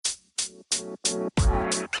What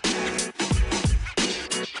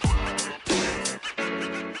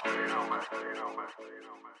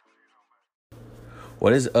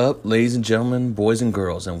is up, ladies and gentlemen, boys and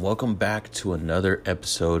girls, and welcome back to another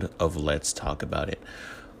episode of Let's Talk About It.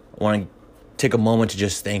 I want to take a moment to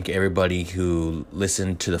just thank everybody who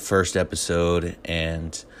listened to the first episode,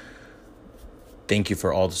 and thank you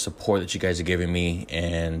for all the support that you guys are giving me,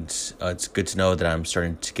 and it's good to know that I'm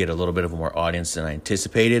starting to get a little bit of a more audience than I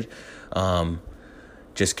anticipated.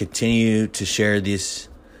 Just continue to share these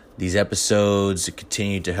episodes,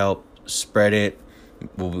 continue to help spread it.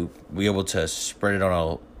 We'll be able to spread it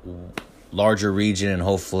on a larger region and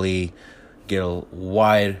hopefully get a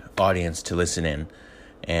wide audience to listen in.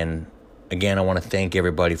 And again, I want to thank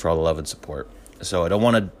everybody for all the love and support. So I don't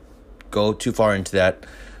want to go too far into that.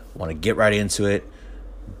 I want to get right into it.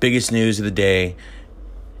 Biggest news of the day.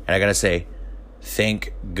 And I got to say,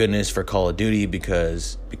 thank goodness for Call of Duty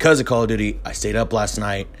because of Call of Duty, I stayed up last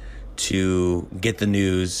night to get the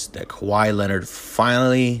news that Kawhi Leonard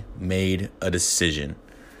finally made a decision.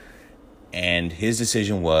 And his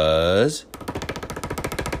decision was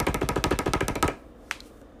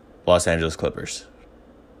Los Angeles Clippers.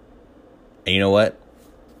 And you know what?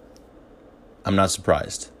 I'm not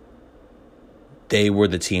surprised. They were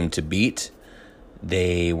the team to beat.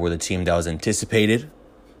 They were the team that was anticipated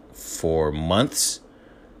for months.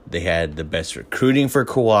 They had the best recruiting for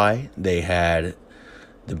Kawhi. They had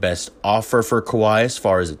the best offer for Kawhi as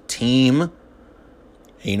far as a team.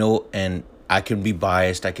 You know, and I can be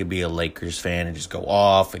biased. I could be a Lakers fan and just go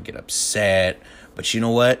off and get upset. But you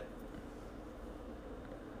know what?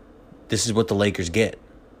 This is what the Lakers get.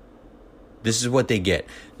 This is what they get.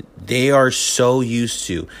 They are so used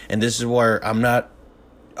to, and this is where I'm not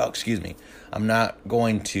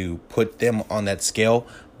going to put them on that scale,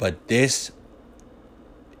 but this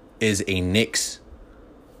is a Knicks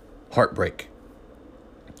heartbreak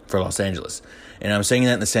for Los Angeles. And I'm saying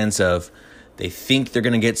that in the sense of they think they're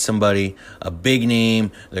going to get somebody, a big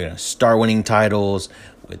name, they're going to start winning titles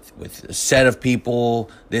with a set of people,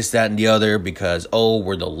 this, that, and the other, because,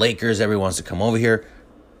 we're the Lakers, everyone wants to come over here.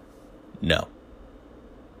 No.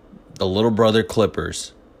 The little brother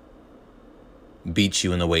Clippers beat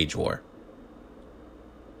you in the wage war.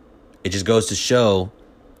 It just goes to show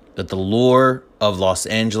that the lure of Los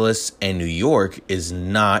Angeles and New York is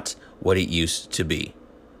not what it used to be.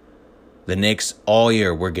 The Knicks all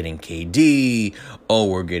year, we're getting KD.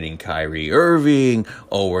 We're getting Kyrie Irving.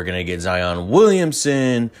 We're going to get Zion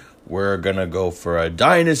Williamson. We're going to go for a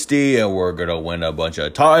dynasty and we're going to win a bunch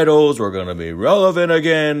of titles. We're going to be relevant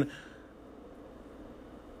again.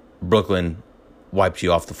 Brooklyn wiped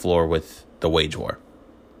you off the floor with the wage war.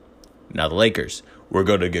 Now the Lakers, we're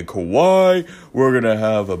going to get Kawhi. We're going to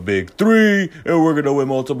have a big three and we're going to win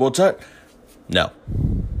multiple titles. No.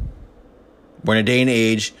 We're in a day and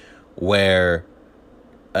age where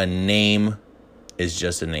a name is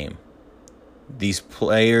just a name. These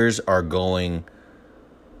players are going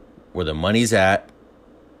where the money's at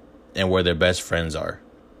and where their best friends are.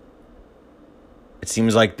 It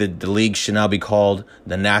seems like the league should now be called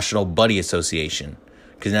the National Buddy Association,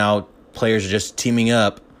 because now players are just teaming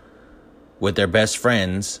up with their best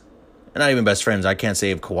friends. And not even best friends. I can't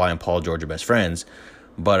say if Kawhi and Paul George are best friends.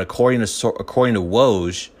 But according to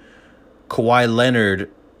Woj, Kawhi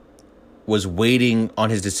Leonard was waiting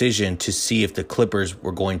on his decision to see if the Clippers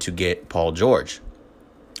were going to get Paul George.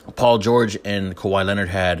 Paul George and Kawhi Leonard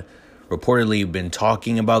had reportedly been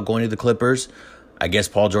talking about going to the Clippers. I guess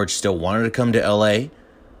Paul George still wanted to come to LA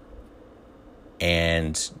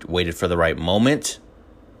and waited for the right moment.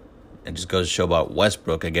 It just goes to show about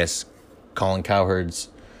Westbrook. I guess Colin Cowherd's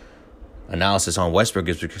analysis on Westbrook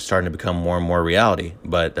is starting to become more and more reality,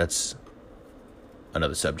 but that's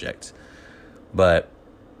another subject. But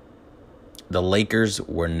the Lakers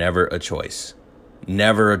were never a choice.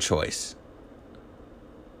 Never a choice.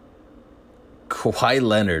 Kawhi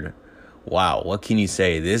Leonard, wow, what can you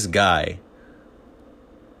say? This guy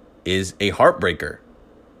is a heartbreaker.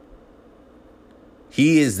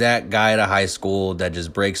 He is that guy at a high school that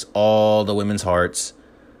just breaks all the women's hearts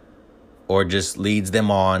or just leads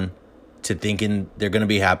them on to thinking they're going to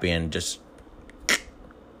be happy and just,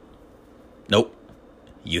 nope,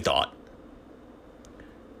 you thought.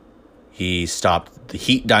 He stopped the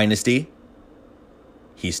Heat dynasty.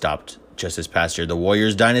 He stopped, just this past year, the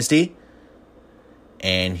Warriors dynasty.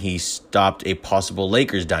 And he stopped a possible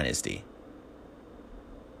Lakers dynasty.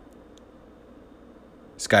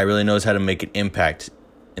 This guy really knows how to make an impact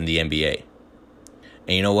in the NBA.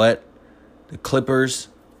 And you know what? The Clippers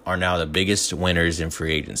are now the biggest winners in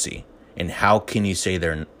free agency. And how can you say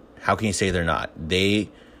they're not?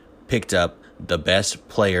 They picked up the best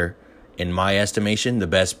player in my estimation, the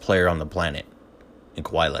best player on the planet in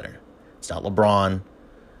Kawhi Leonard. It's not LeBron.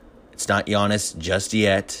 It's not Giannis just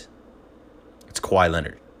yet. It's Kawhi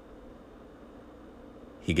Leonard.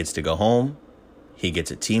 He gets to go home. He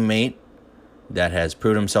gets a teammate that has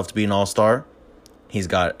proved himself to be an all-star. He's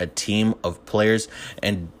got a team of players.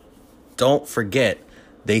 And don't forget,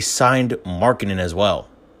 they signed Markkanen as well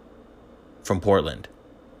from Portland.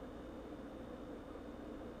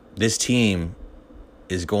 This team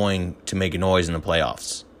is going to make a noise in the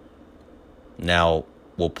playoffs. Now,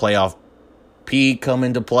 will playoff P come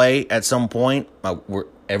into play at some point?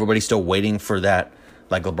 Everybody's still waiting for that.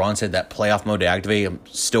 Like LeBron said, that playoff mode to activate. I'm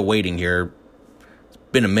still waiting here. It's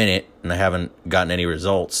been a minute, and I haven't gotten any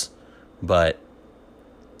results. But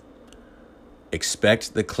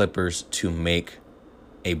expect the Clippers to make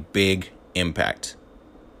a big impact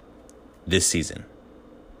this season.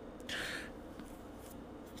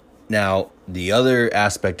 Now, the other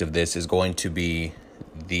aspect of this is going to be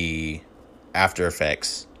the after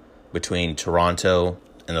effects between Toronto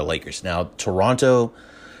and the Lakers. Now, Toronto,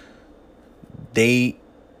 they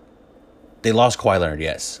lost Kawhi Leonard,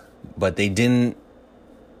 yes, but they didn't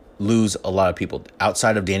lose a lot of people.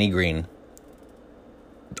 Outside of Danny Green,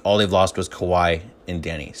 all they've lost was Kawhi and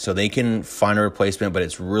Danny. So they can find a replacement, but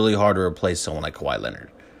it's really hard to replace someone like Kawhi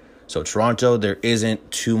Leonard. So Toronto, there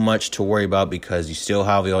isn't too much to worry about because you still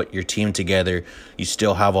have your team together. You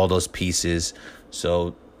still have all those pieces.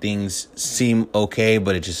 So things seem okay,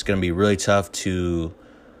 but it's just going to be really tough to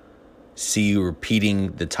see you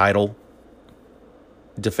repeating the title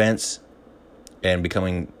defense and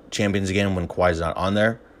becoming champions again when Kawhi's not on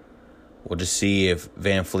there. We'll just see if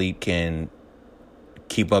Van Fleet can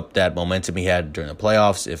keep up that momentum he had during the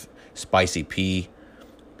playoffs, if Spicy P,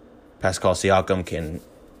 Pascal Siakam, can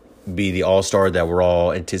be the all-star that we're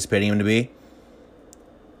all anticipating him to be.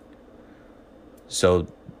 So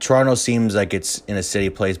Toronto seems like it's in a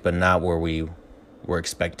steady place, but not where we were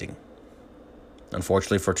expecting.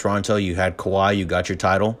 Unfortunately for Toronto, you had Kawhi, you got your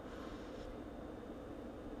title.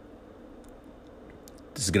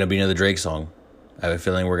 This is going to be another Drake song. I have a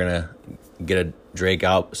feeling we're going to get a Drake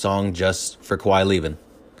out song just for Kawhi leaving.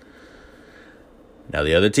 Now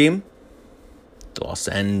the other team, the Los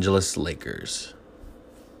Angeles Lakers.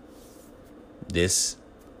 I'm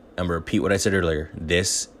going to repeat what I said earlier.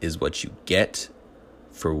 This is what you get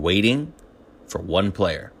for waiting for one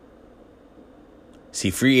player.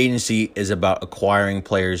 See, free agency is about acquiring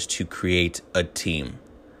players to create a team.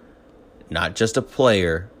 Not just a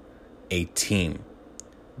player, a team.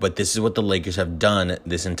 But this is what the Lakers have done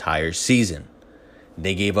this entire season.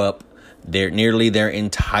 They gave up nearly their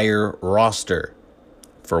entire roster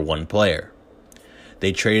for one player.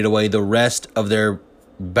 They traded away the rest of their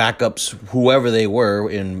backups, whoever they were,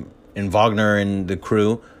 in Wagner and the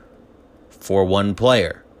crew, for one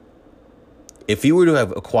player. If you were to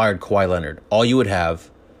have acquired Kawhi Leonard, all you would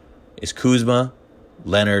have is Kuzma,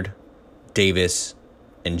 Leonard, Davis,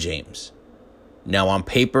 and James. Now, on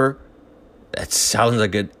paper, that sounds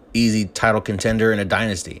like an easy title contender in a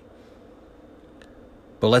dynasty.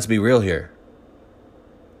 But let's be real here.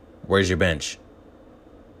 Where's your bench?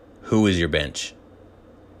 Who is your bench?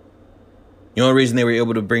 The only reason they were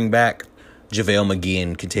able to bring back JaVale McGee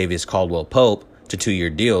and Kentavious Caldwell-Pope to 2-year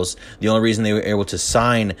deals, the only reason they were able to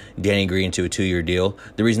sign Danny Green to a 2-year deal,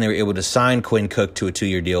 the reason they were able to sign Quinn Cook to a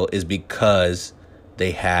 2-year deal is because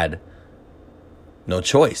they had no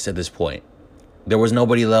choice at this point. There was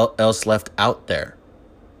nobody else left out there.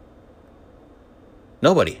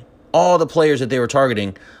 Nobody. All the players that they were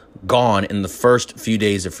targeting gone in the first few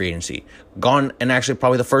days of free agency. Gone in actually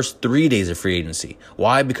probably the first 3 days of free agency.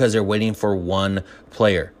 Why? Because they're waiting for one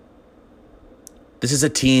player. This is a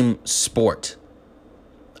team sport.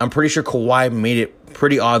 I'm pretty sure Kawhi made it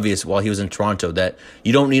pretty obvious while he was in Toronto that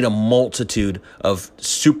you don't need a multitude of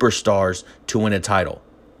superstars to win a title.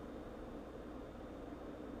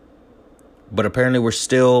 But apparently we're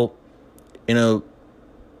still in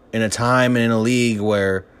a time and in a league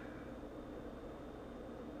where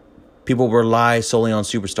people rely solely on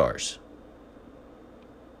superstars.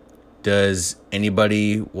 Does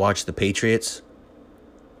anybody watch the Patriots?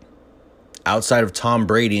 Outside of Tom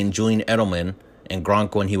Brady and Julian Edelman and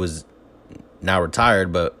Gronk when he was now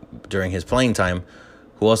retired, but during his playing time,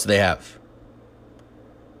 who else do they have?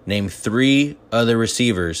 Name 3 other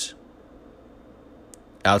receivers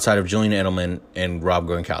outside of Julian Edelman and Rob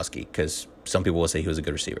Gronkowski, because some people will say he was a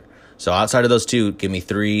good receiver. So outside of those 2, give me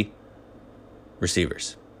 3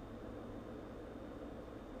 receivers.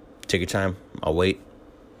 Take your time. I'll wait.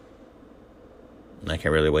 I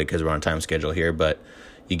can't really wait because we're on a time schedule here, but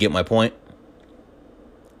you get my point.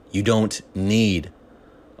 You don't need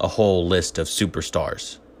a whole list of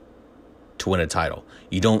superstars. to win a title.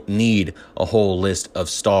 You don't need a whole list of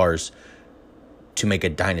stars to make a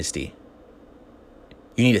dynasty.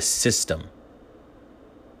 You need a system.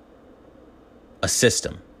 A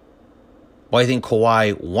system. Why do you think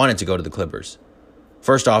Kawhi wanted to go to the Clippers?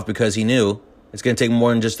 First off, because he knew it's going to take more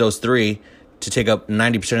than just those three to take up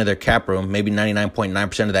 90% of their cap room, maybe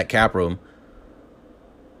 99.9% of that cap room,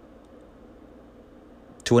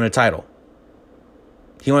 to win a title.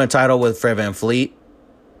 He won a title with Fred VanVleet,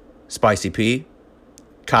 Spicy P,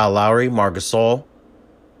 Kyle Lowry, Marc Gasol,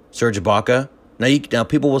 Serge Ibaka. Now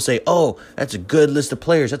people will say, oh, that's a good list of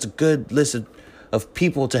players. That's a good list of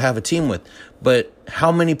people to have a team with. But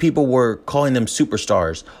how many people were calling them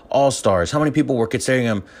superstars, all-stars? How many people were considering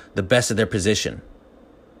them the best of their position?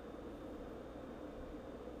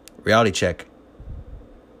 Reality check.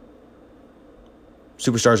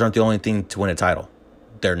 Superstars aren't the only thing to win a title.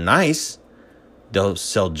 They're nice. They'll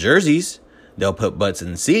sell jerseys. They'll put butts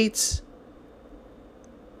in seats.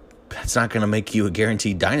 That's not going to make you a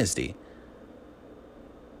guaranteed dynasty.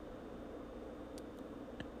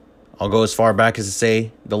 I'll go as far back as to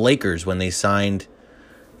say the Lakers when they signed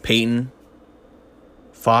Peyton,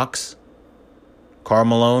 Fox, Karl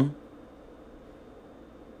Malone,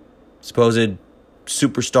 supposed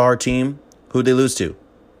superstar team. Who'd they lose to?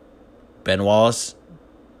 Ben Wallace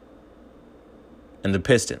and the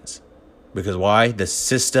Pistons. Because why? The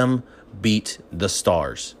system beat the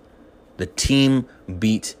stars. The team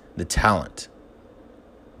beat the talent.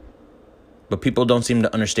 But people don't seem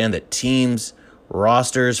to understand that teams,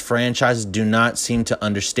 rosters, franchises do not seem to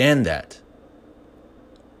understand that.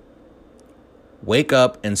 Wake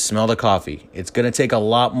up and smell the coffee. It's going to take a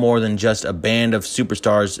lot more than just a band of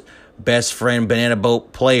superstars, best friend, banana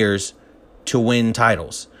boat players to win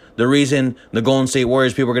titles. The reason the Golden State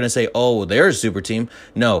Warriors, people are going to say, oh, they're a super team.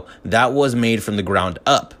 No, that was made from the ground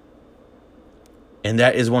up. And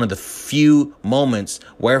that is one of the few moments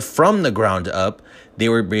where from the ground up, they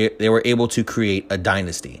were able to create a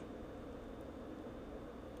dynasty.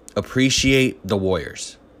 Appreciate the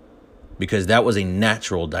Warriors, because that was a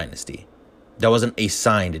natural dynasty. That wasn't a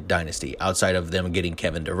signed dynasty outside of them getting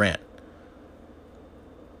Kevin Durant.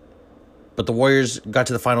 But the Warriors got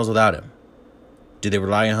to the finals without him. Do they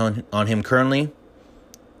rely on him currently?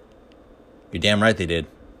 You're damn right they did.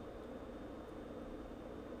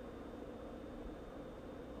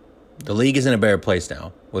 The league is in a better place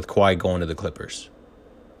now with Kawhi going to the Clippers.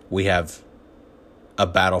 We have a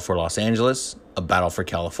battle for Los Angeles, a battle for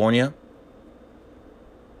California,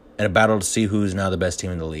 and a battle to see who's now the best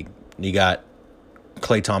team in the league. You got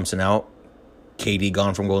Klay Thompson out, KD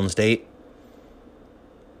gone from Golden State.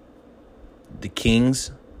 The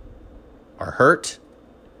Kings are hurt.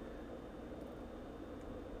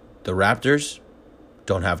 The Raptors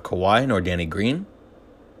don't have Kawhi nor Danny Green.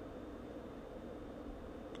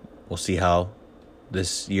 We'll see how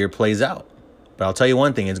this year plays out. But I'll tell you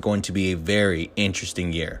one thing, it's going to be a very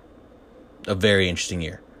interesting year. A very interesting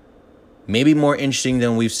year. Maybe more interesting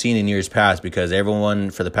than we've seen in years past, because everyone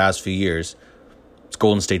for the past few years, it's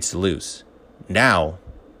Golden State's to lose. Now,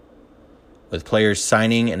 with players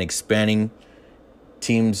signing and expanding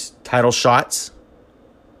teams' title shots,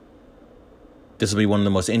 this will be one of the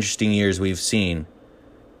most interesting years we've seen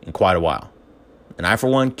in quite a while. And I, for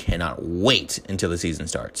one, cannot wait until the season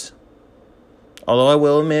starts. Although I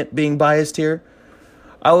will admit, being biased here,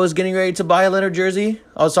 I was getting ready to buy a Leonard jersey.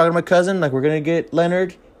 I was talking to my cousin, like, we're going to get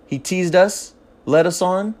Leonard. He teased us, led us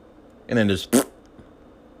on, and then just,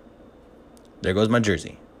 there goes my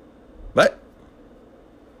jersey. But,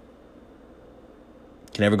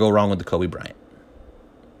 can never go wrong with the Kobe Bryant.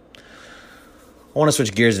 I want to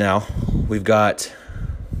switch gears now. We've got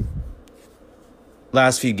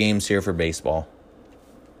last few games here for baseball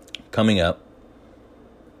coming up.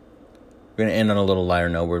 We're going to end on a little lighter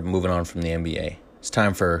note. We're moving on from the NBA. It's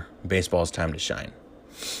time for baseball's time to shine.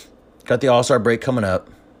 Got the All-Star break coming up.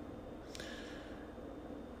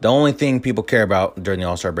 The only thing people care about during the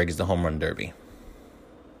All-Star break is the Home Run Derby.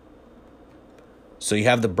 So you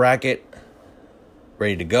have the bracket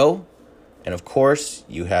ready to go. And, of course,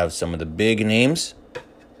 you have some of the big names.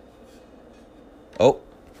 Oh,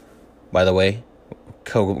 by the way,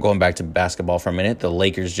 going back to basketball for a minute, the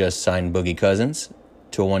Lakers just signed Boogie Cousins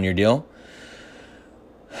to a 1-year deal.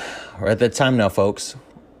 We're at that time now, folks.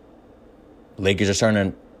 Lakers are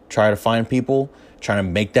starting to try to find people, trying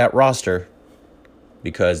to make that roster,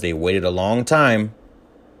 because they waited a long time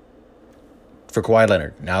for Kawhi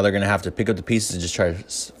Leonard. Now they're going to have to pick up the pieces and just try to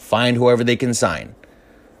find whoever they can sign.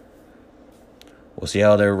 We'll see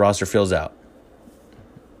how their roster fills out.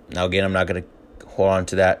 Now, again, I'm not going to hold on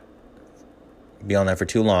to that, be on that for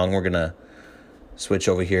too long. We're going to switch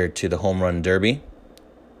over here to the Home Run Derby.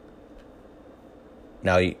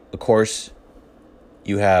 Now, of course,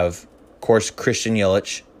 you have, Christian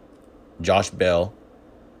Yelich, Josh Bell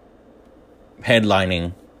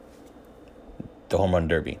headlining the Home Run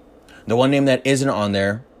Derby. The one name that isn't on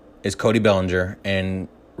there is Cody Bellinger, and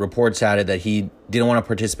reports had it that he didn't want to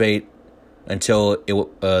participate until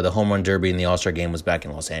the Home Run Derby and the All-Star Game was back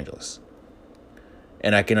in Los Angeles.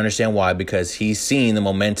 And I can understand why, because he's seen the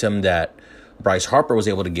momentum that Bryce Harper was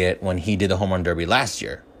able to get when he did the Home Run Derby last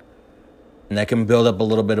year. And that can build up a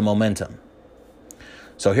little bit of momentum.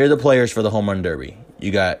 So here are the players for the Home Run Derby.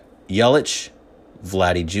 You got Yelich,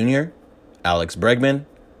 Vladdy Jr., Alex Bregman,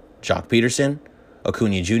 Jock Peterson,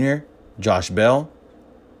 Acuna Jr., Josh Bell,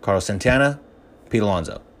 Carlos Santana, Pete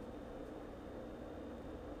Alonso.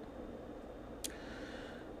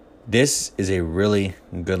 This is a really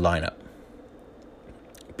good lineup.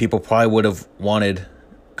 People probably would have wanted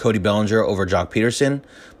Cody Bellinger over Jock Peterson,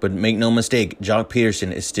 but make no mistake, Jock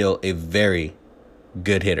Peterson is still a very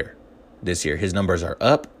good hitter this year. His numbers are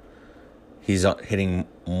up. He's hitting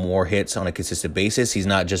more hits on a consistent basis. He's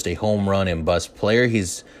not just a home run and bust player.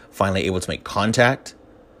 He's finally able to make contact.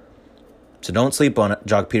 So don't sleep on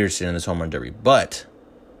Jock Peterson in this Home Run Derby. But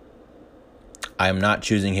I am not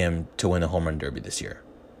choosing him to win the Home Run Derby this year.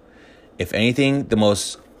 If anything, the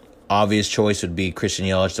most obvious choice would be Christian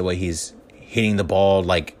Yelich, the way he's hitting the ball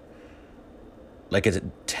like it's a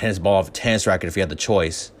tennis ball off a tennis racket if you had the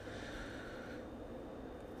choice.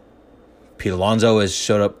 Pete Alonso has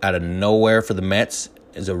showed up out of nowhere for the Mets.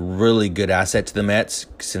 Is a really good asset to the Mets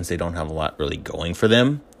since they don't have a lot really going for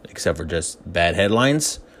them except for just bad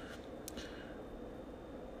headlines.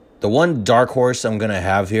 The one dark horse I'm going to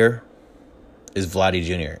have here is Vladdy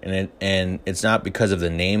Jr. And it's not because of the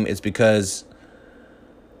name. It's because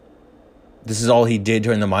this is all he did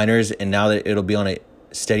during the minors, and now that it'll be on a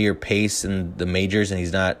steadier pace in the majors and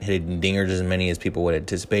he's not hitting dingers as many as people would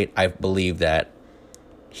anticipate, I believe that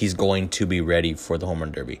he's going to be ready for the Home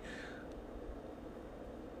Run Derby.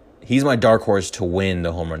 He's my dark horse to win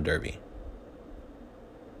the Home Run Derby.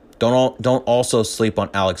 Don't also sleep on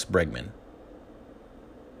Alex Bregman.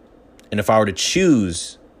 And if I were to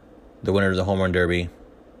choose the winner of the Home Run Derby,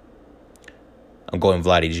 I'm going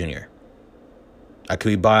Vladdy Jr. I could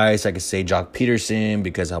be biased. I could say Jock Peterson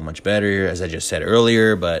because how much better, as I just said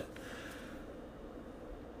earlier, but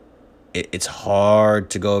it's hard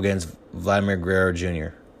to go against Vladimir Guerrero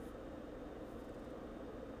Jr.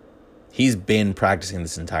 He's been practicing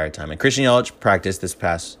this entire time. And Christian Yelich practiced this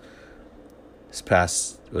past, I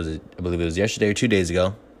believe it was yesterday or 2 days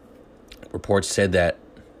ago. Reports said that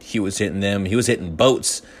he was hitting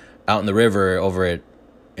boats out in the river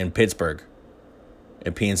in Pittsburgh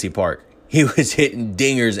at PNC Park. He was hitting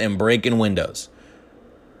dingers and breaking windows.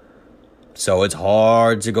 So it's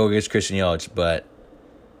hard to go against Christian Yelich,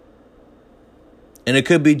 and it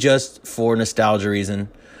could be just for nostalgia reason,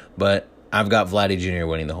 but I've got Vladdy Jr.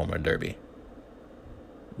 winning the Home Run Derby.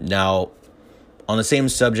 Now, on the same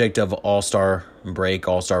subject of All-Star break,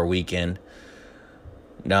 All-Star weekend,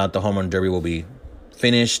 now that the Home Run Derby will be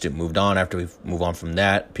finished and moved on, after we move on from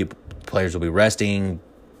that, players will be resting,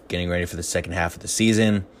 getting ready for the second half of the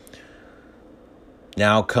season.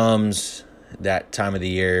 Now comes that time of the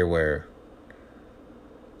year where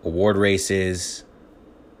award races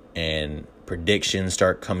and predictions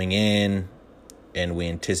start coming in, and we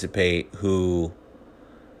anticipate who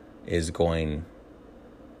is going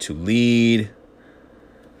to lead.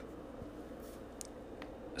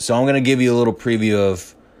 So I'm going to give you a little preview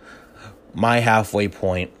of my halfway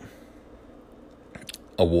point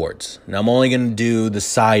awards. Now I'm only going to do the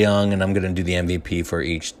Cy Young, and I'm going to do the MVP for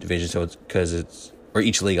each division. So or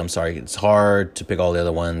each league, I'm sorry. It's hard to pick all the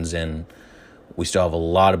other ones, and we still have a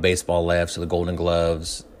lot of baseball left. So the Golden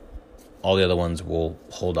Gloves, all the other ones will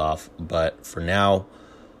hold off. But for now,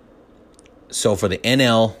 so for the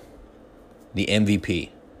NL, the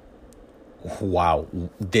MVP. Wow,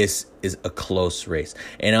 this is a close race.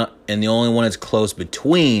 And the only one that's close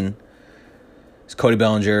between is Cody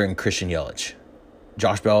Bellinger and Christian Yelich.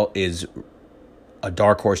 Josh Bell is a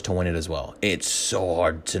dark horse to win it as well. It's so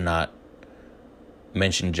hard to not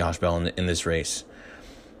mention Josh Bell in this race.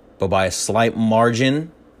 But by a slight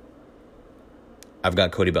margin, I've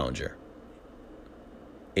got Cody Bellinger.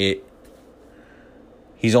 He's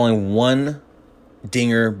only one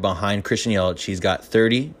dinger behind Christian Yelich. He's got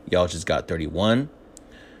 30. Yelich has got 31.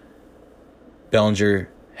 Bellinger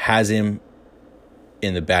has him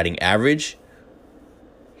in the batting average.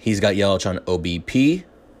 He's got Yelich on OBP.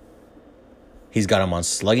 He's got him on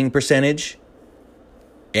slugging percentage.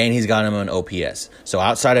 And he's got him on OPS. So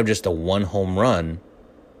outside of just the one home run,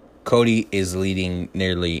 Cody is leading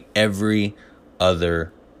nearly every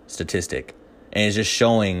other statistic. And it's just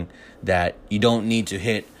showing that you don't need to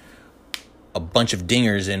hit a bunch of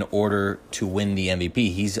dingers in order to win the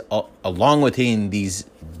MVP. He's, along with hitting these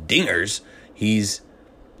dingers, he's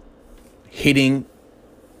hitting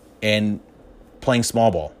and playing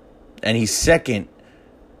small ball. And he's second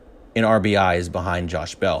in RBIs behind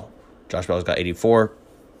Josh Bell. Josh Bell's got 84.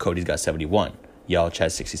 Cody's got 71. Yelich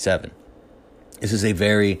has 67. This is a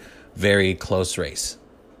very, very close race.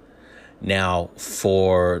 Now,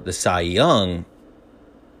 for the Cy Young,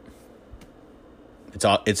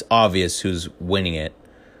 it's obvious who's winning it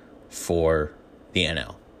for the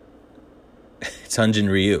NL. It's Hyun-Jin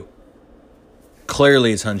Ryu.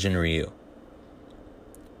 Clearly, it's Hyun-Jin Ryu.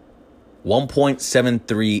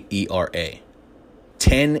 1.73 ERA.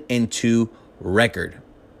 10-2 record.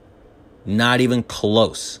 Not even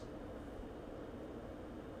close.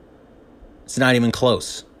 It's not even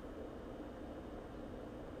close.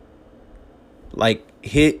 Like,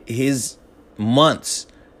 his months.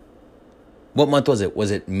 What month was it?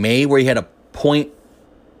 Was it May where he had a point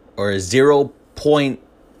or a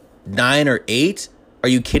 0.9 or 8? Are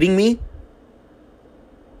you kidding me?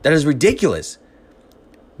 That is ridiculous.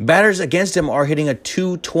 Batters against him are hitting a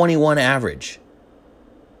 221 average.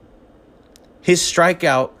 His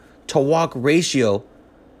strikeout to walk ratio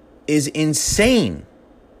is insane.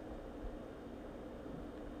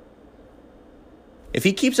 If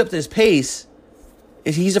he keeps up this pace,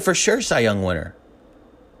 he's a for sure Cy Young winner.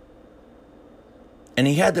 And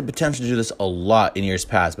he had the potential to do this a lot in years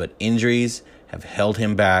past, but injuries have held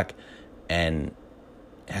him back and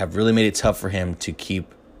have really made it tough for him to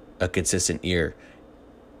keep a consistent year.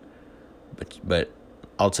 But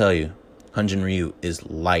I'll tell you, Hyun-Jin Ryu is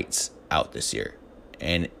lights out this year.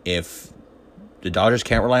 And if the Dodgers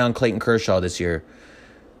can't rely on Clayton Kershaw this year,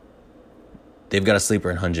 they've got a sleeper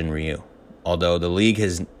in Hyun-Jin Ryu. Although the league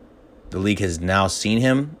has now seen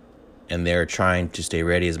him, and they're trying to stay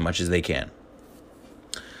ready as much as they can.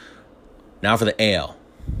 Now for the AL.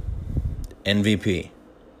 MVP.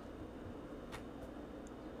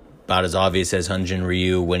 About as obvious as Hyun-Jin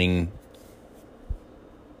Ryu winning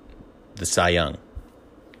the Cy Young.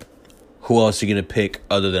 Who else are you going to pick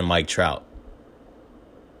other than Mike Trout?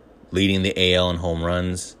 Leading the AL in home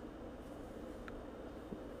runs.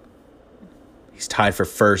 He's tied for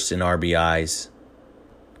first in RBIs.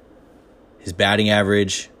 His batting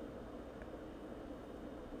average,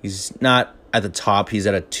 he's not at the top. He's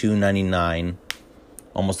at a 299,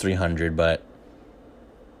 almost 300. But,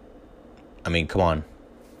 I mean, come on.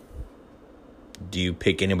 Do you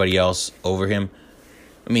pick anybody else over him?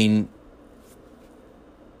 I mean,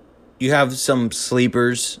 you have some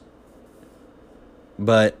sleepers,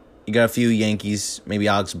 but you got a few Yankees, maybe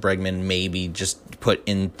Alex Bregman, maybe just put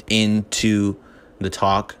into the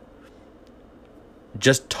talk.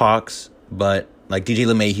 Just talks, but like DJ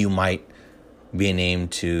LeMahieu might be a name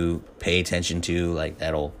to pay attention to. Like,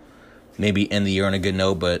 that'll maybe end the year on a good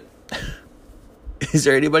note, but is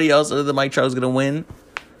there anybody else other than Mike Trout who's going to win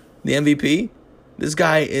the MVP? This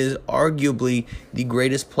guy is arguably the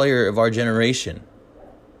greatest player of our generation.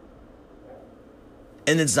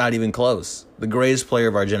 And it's not even close. The greatest player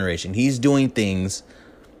of our generation. He's doing things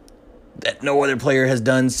that no other player has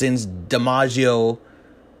done since DiMaggio,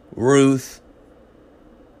 Ruth.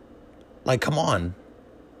 Like, come on.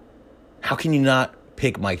 How can you not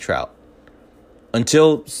pick Mike Trout?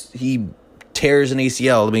 Until he tears an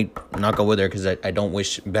ACL, let me not go with there because I don't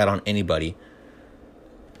wish bad on anybody.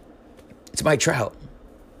 It's Mike Trout.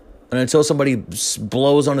 And until somebody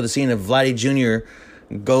blows onto the scene, if Vladdy Jr.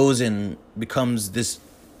 goes and becomes this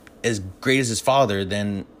as great as his father,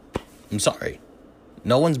 then I'm sorry.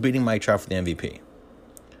 No one's beating Mike Trout for the MVP.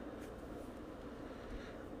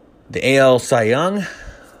 The AL Cy Young,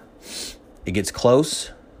 it gets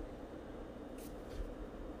close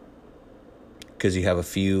because you have a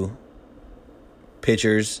few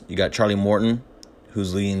pitchers. You got Charlie Morton,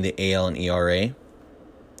 who's leading the AL in ERA.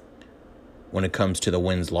 When it comes to the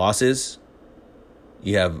wins-losses,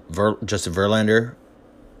 you have Justin Verlander,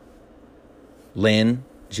 Lynn,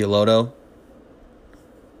 Giolito.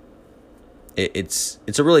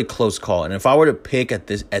 It's a really close call. And if I were to pick at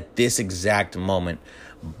this exact moment,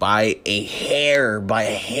 by a hair,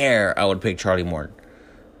 I would pick Charlie Morton.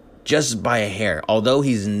 Just by a hair. Although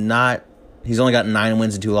he's only got 9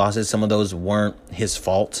 wins and 2 losses. Some of those weren't his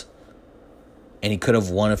fault. And he could have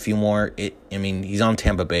won a few more. He's on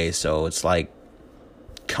Tampa Bay, so it's like,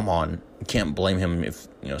 come on. You can't blame him if,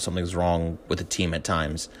 something's wrong with the team at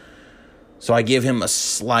times. So I give him a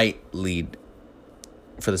slight lead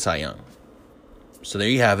for the Cy Young. So there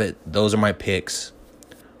you have it. Those are my picks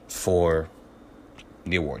for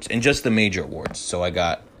the awards. And just the major awards. So I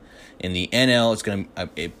got In the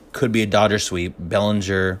NL, it could be a Dodger sweep.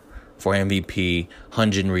 Bellinger for MVP,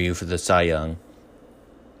 Hyun-Jin Ryu for the Cy Young.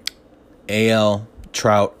 AL,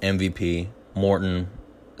 Trout MVP, Morton,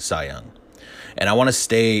 Cy Young. And I want to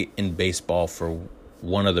stay in baseball for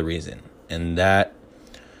one other reason, and that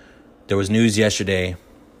there was news yesterday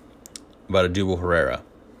about Odubel Herrera.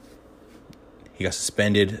 He got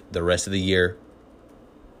suspended the rest of the year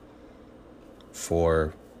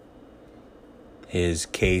for his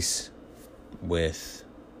case with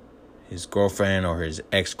his girlfriend or his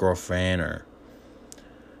ex-girlfriend or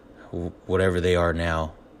whatever they are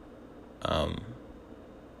now.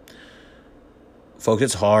 Folks,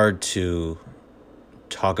 it's hard to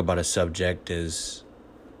talk about a subject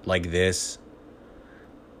like this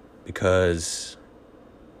because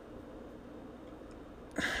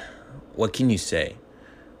what can you say?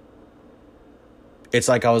 It's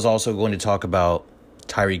like I was also going to talk about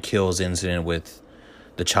Tyreek Hill's incident with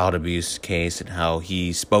the child abuse case and how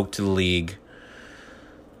he spoke to the league.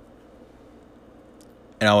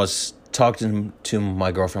 And I was talking to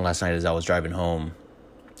my girlfriend last night as I was driving home.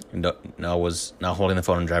 And I was not holding the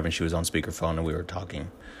phone and driving. She was on speakerphone and we were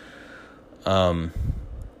talking.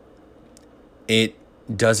 It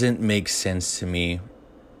doesn't make sense to me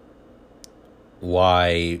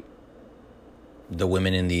why the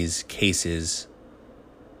women in these cases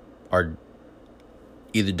are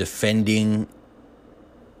either defending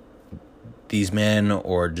these men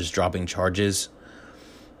or just dropping charges.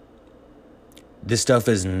 This stuff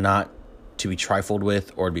is not to be trifled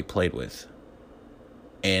with or to be played with.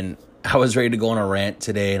 And I was ready to go on a rant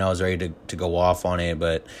today and I was ready to go off on it.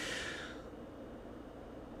 But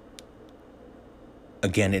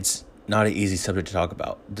again, it's not an easy subject to talk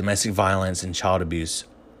about. Domestic violence and child abuse.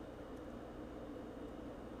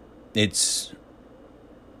 It's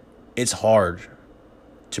hard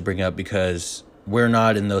to bring up because we're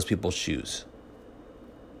not in those people's shoes.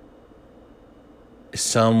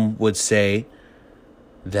 Some would say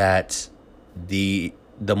that the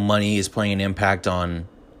money is playing an impact on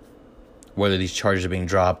whether these charges are being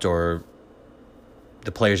dropped or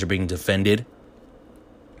the players are being defended,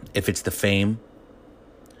 if it's the fame.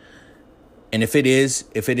 And if it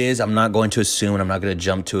is, I'm not going to assume and I'm not going to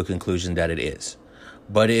jump to a conclusion that it is.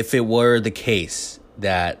 But if it were the case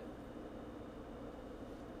that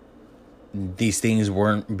these things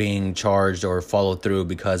weren't being charged or followed through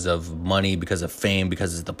because of money, because of fame,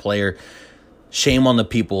 because it's the player, shame on the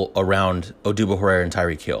people around Odubel Herrera and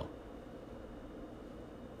Tyreek Hill.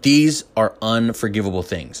 These are unforgivable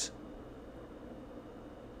things.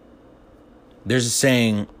 There's a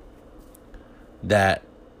saying that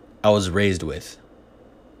I was raised with.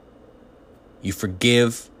 You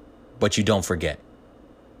forgive, but you don't forget.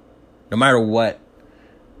 No matter what,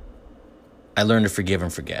 I learned to forgive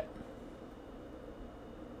and forget.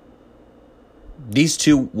 These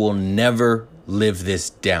two will never live this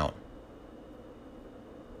down.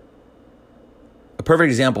 A perfect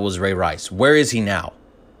example was Ray Rice. Where is he now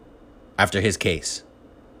after his case?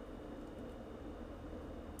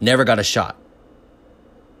 Never got a shot.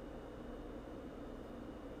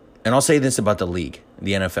 And I'll say this about the league,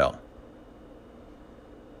 the NFL.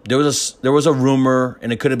 There was a rumor,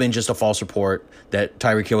 and it could have been just a false report, that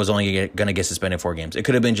Tyreek Hill was only going to get suspended 4 games. It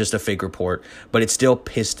could have been just a fake report, but it still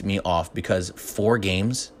pissed me off because 4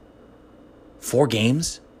 games? 4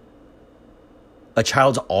 games? A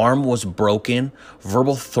child's arm was broken.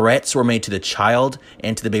 Verbal threats were made to the child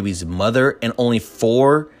and to the baby's mother, and only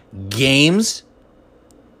 4 games?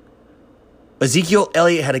 Ezekiel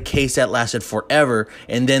Elliott had a case that lasted forever,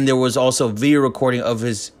 and then there was also a video recording of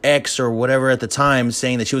his ex or whatever at the time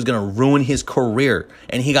saying that she was going to ruin his career,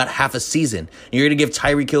 and he got half a season. And you're going to give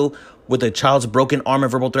Tyreek Hill with a child's broken arm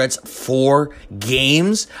and verbal threats 4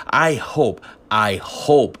 games? I hope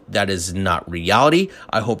that is not reality.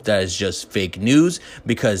 I hope that is just fake news,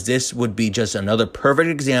 because this would be just another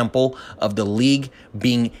perfect example of the league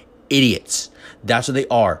being idiots. That's what they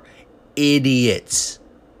are. Idiots.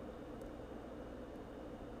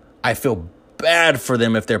 I feel bad for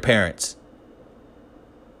them if they're parents,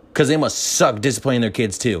 because they must suck disciplining their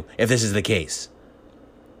kids too, if this is the case.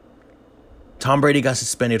 Tom Brady got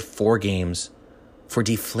suspended 4 games for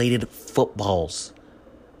deflated footballs.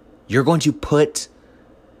 You're going to put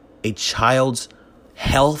a child's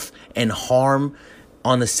health and harm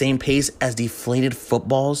on the same pace as deflated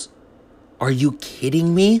footballs? Are you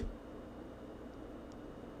kidding me?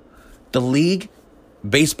 The league,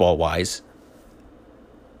 baseball-wise,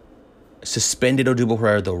 suspended Odubel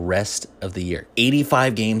Herrera the rest of the year.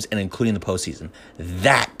 85 games and including the postseason.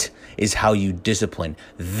 That is how you discipline.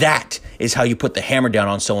 That is how you put the hammer down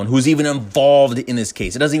on someone who's even involved in this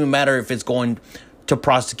case. It doesn't even matter if it's going to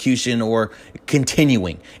prosecution or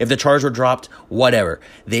continuing. If the charges were dropped, whatever.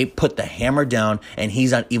 They put the hammer down and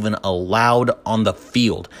he's not even allowed on the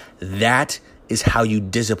field. That is how you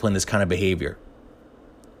discipline this kind of behavior.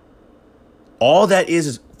 All that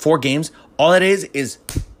is 4 games. All that is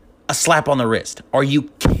a slap on the wrist. Are you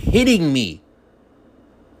kidding me?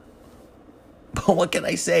 But what can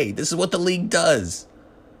I say? This is what the league does.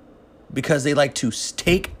 Because they like to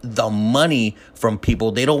take the money from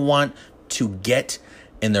people. They don't want to get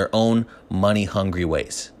in their own money-hungry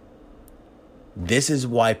ways. This is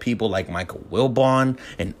why people like Michael Wilbon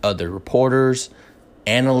and other reporters,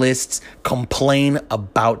 analysts complain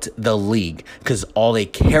about the league. Because all they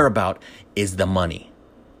care about is the money.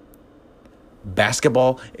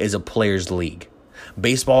 Basketball is a players' league.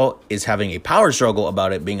 Baseball is having a power struggle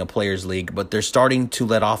about it being a players' league, but they're starting to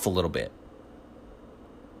let off a little bit.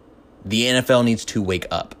 The NFL needs to wake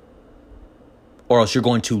up, or else you're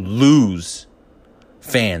going to lose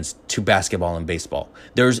fans to basketball and baseball.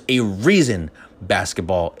 There's a reason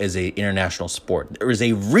basketball is an international sport. There is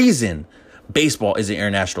a reason baseball is an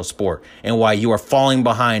international sport and why you are falling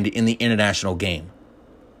behind in the international game.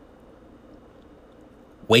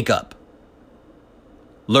 Wake up.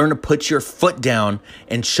 Learn to put your foot down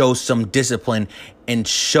and show some discipline and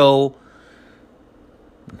show...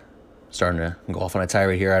 Starting to go off on a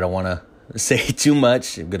tirade here. I don't want to say too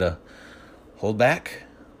much. I'm going to hold back.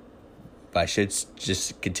 But I should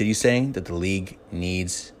just continue saying that the league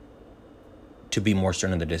needs to be more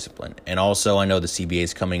stern in their discipline. And also, I know the CBA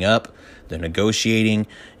is coming up. They're negotiating,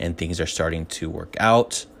 and things are starting to work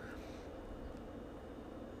out.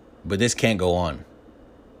 But this can't go on.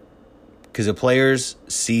 Because the players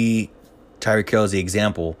see Tyreek Hill as the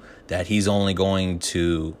example that he's only going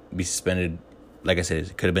to be suspended. Like I said,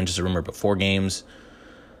 it could have been just a rumor, but 4 games.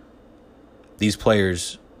 These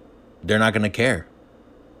players, they're not going to care.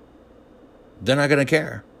 They're not going to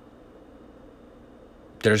care.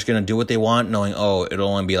 They're just going to do what they want, knowing, it'll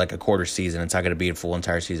only be like a quarter season. It's not going to be a full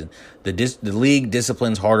entire season. The league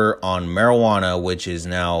disciplines harder on marijuana, which is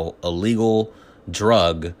now a legal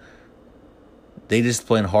drug. They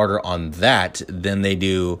discipline harder on that than they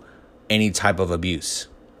do any type of abuse.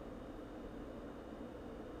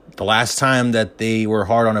 The last time that they were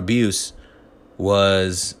hard on abuse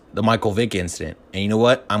was the Michael Vick incident. And you know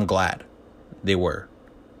what? I'm glad they were.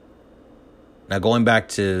 Now, going back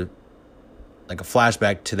to like a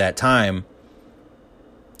flashback to that time,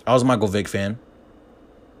 I was a Michael Vick fan.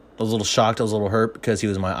 I was a little shocked. I was a little hurt because he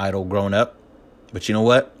was my idol growing up. But you know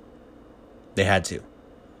what? They had to.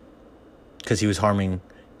 Because he was harming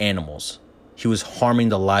animals. He was harming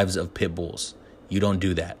the lives of pit bulls. You don't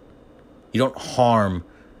do that. You don't harm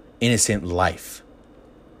innocent life.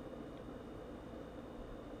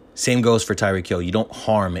 Same goes for Tyreek Hill. You don't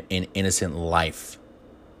harm an innocent life.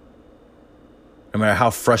 No matter how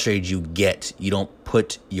frustrated you get, you don't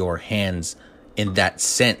put your hands in that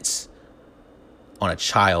sense on a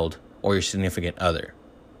child or your significant other.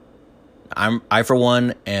 I for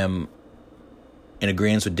one, am in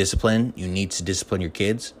agreement with discipline. You need to discipline your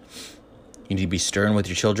kids. You need to be stern with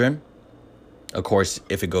your children. Of course,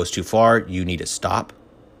 if it goes too far, you need to stop.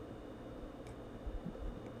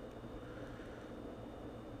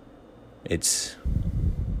 It's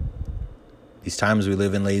these times we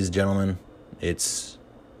live in, ladies and gentlemen, it's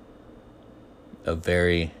a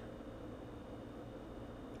very,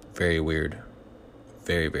 very weird,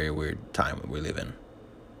 very, very weird time we live in.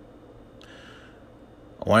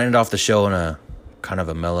 I want to end off the show on a kind of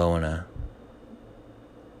a mellow and a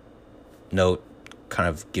note, kind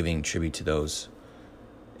of giving tribute to those.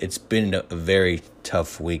 It's been a very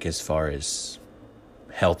tough week as far as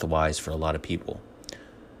health-wise for a lot of people.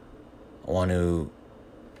 I want to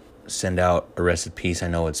send out a rest in peace. I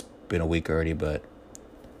know it's been a week already, but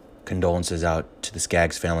condolences out to the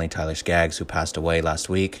Skaggs family, Tyler Skaggs, who passed away last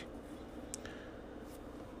week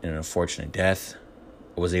in an unfortunate death.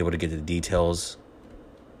 I was able to get the details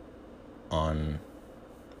on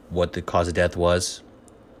what the cause of death was.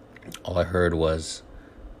 All I heard was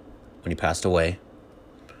when he passed away.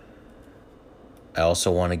 I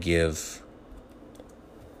also want to give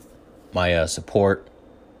my support,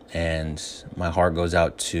 and my heart goes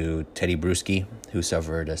out to Teddy Bruschi, who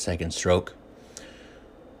suffered a second stroke.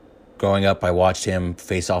 Growing up, I watched him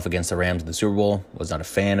face off against the Rams in the Super Bowl. Was not a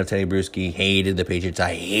fan of Teddy Bruschi. Hated the Patriots.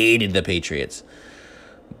 I hated the Patriots.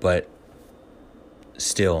 But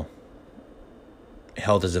still,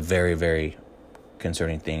 health is a very, very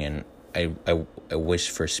concerning thing, and I wish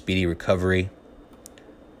for speedy recovery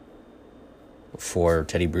for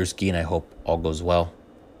Teddy Bruschi, and I hope all goes well.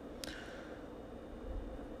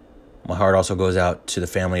 My heart also goes out to the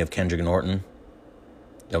family of Kendrick Norton,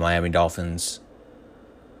 the Miami Dolphins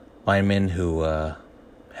lineman who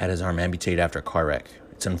had his arm amputated after a car wreck.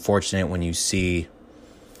 It's unfortunate when you see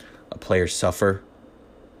a player suffer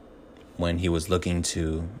when he was looking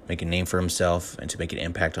to make a name for himself and to make an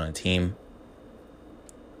impact on a team.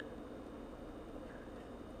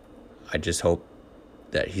 I just hope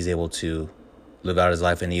that he's able to live out his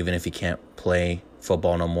life, and even if he can't play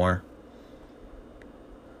football no more,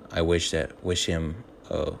 I wish him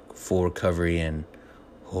a full recovery and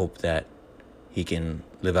hope that he can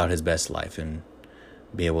live out his best life and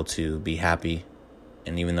be able to be happy.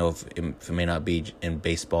 And even though if it may not be in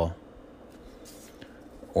baseball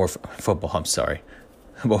or football, I'm sorry.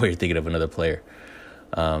 I'm over here thinking of another player.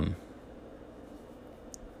 Heart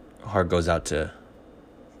goes out to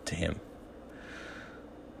him.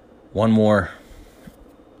 One more.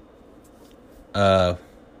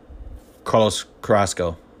 Carlos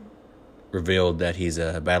Carrasco revealed that he's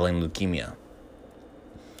battling leukemia.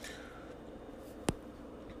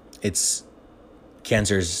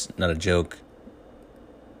 Cancer's not a joke.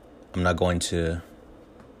 I'm not going to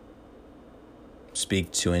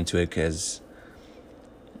speak too into it because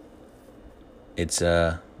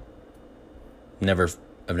I've never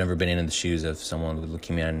been in the shoes of someone with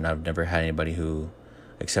leukemia, and I've never had anybody who,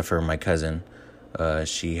 except for my cousin,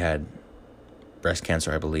 she had breast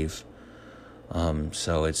cancer, I believe.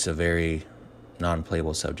 So it's a very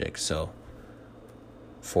non-playable subject. So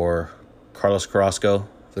for Carlos Carrasco,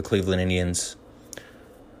 the Cleveland Indians,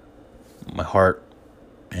 my heart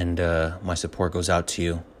and my support goes out to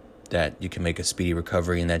you, that you can make a speedy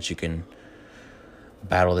recovery and that you can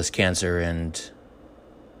battle this cancer and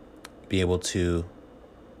be able to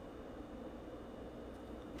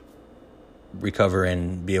recover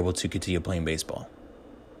and be able to continue playing baseball.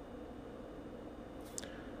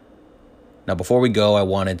 Now, before we go, I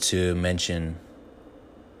wanted to mention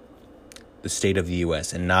the state of the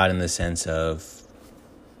U.S., and not in the sense of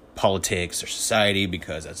politics or society,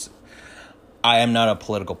 because I am not a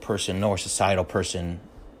political person nor a societal person.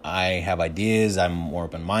 I have ideas. I'm more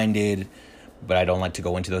open-minded, but I don't like to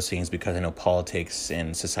go into those things because I know politics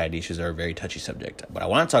and society issues are a very touchy subject. But I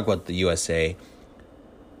want to talk about the USA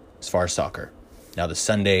as far as soccer. Now, this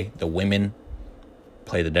Sunday, the women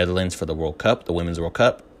play the Netherlands for the World Cup, the Women's World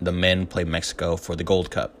Cup. The men play Mexico for the Gold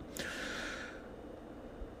Cup.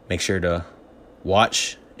 Make sure to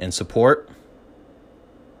watch and support.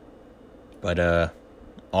 But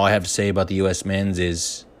all I have to say about the U.S. men's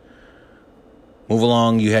is move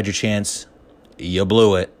along. You had your chance. You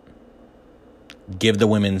blew it. Give the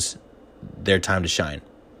women's their time to shine.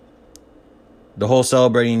 The whole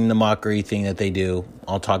celebrating the mockery thing that they do,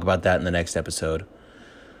 I'll talk about that in the next episode.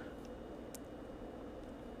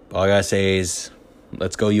 All I gotta say is,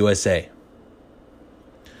 let's go USA.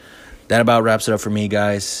 That about wraps it up for me,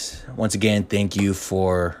 guys. Once again, thank you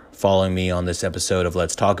for following me on this episode of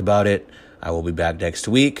Let's Talk About It. I will be back next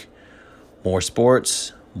week. More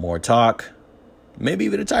sports, more talk, maybe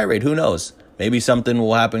even a tirade. Who knows? Maybe something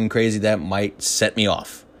will happen crazy that might set me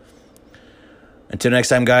off. Until next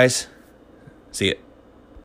time, guys. See ya.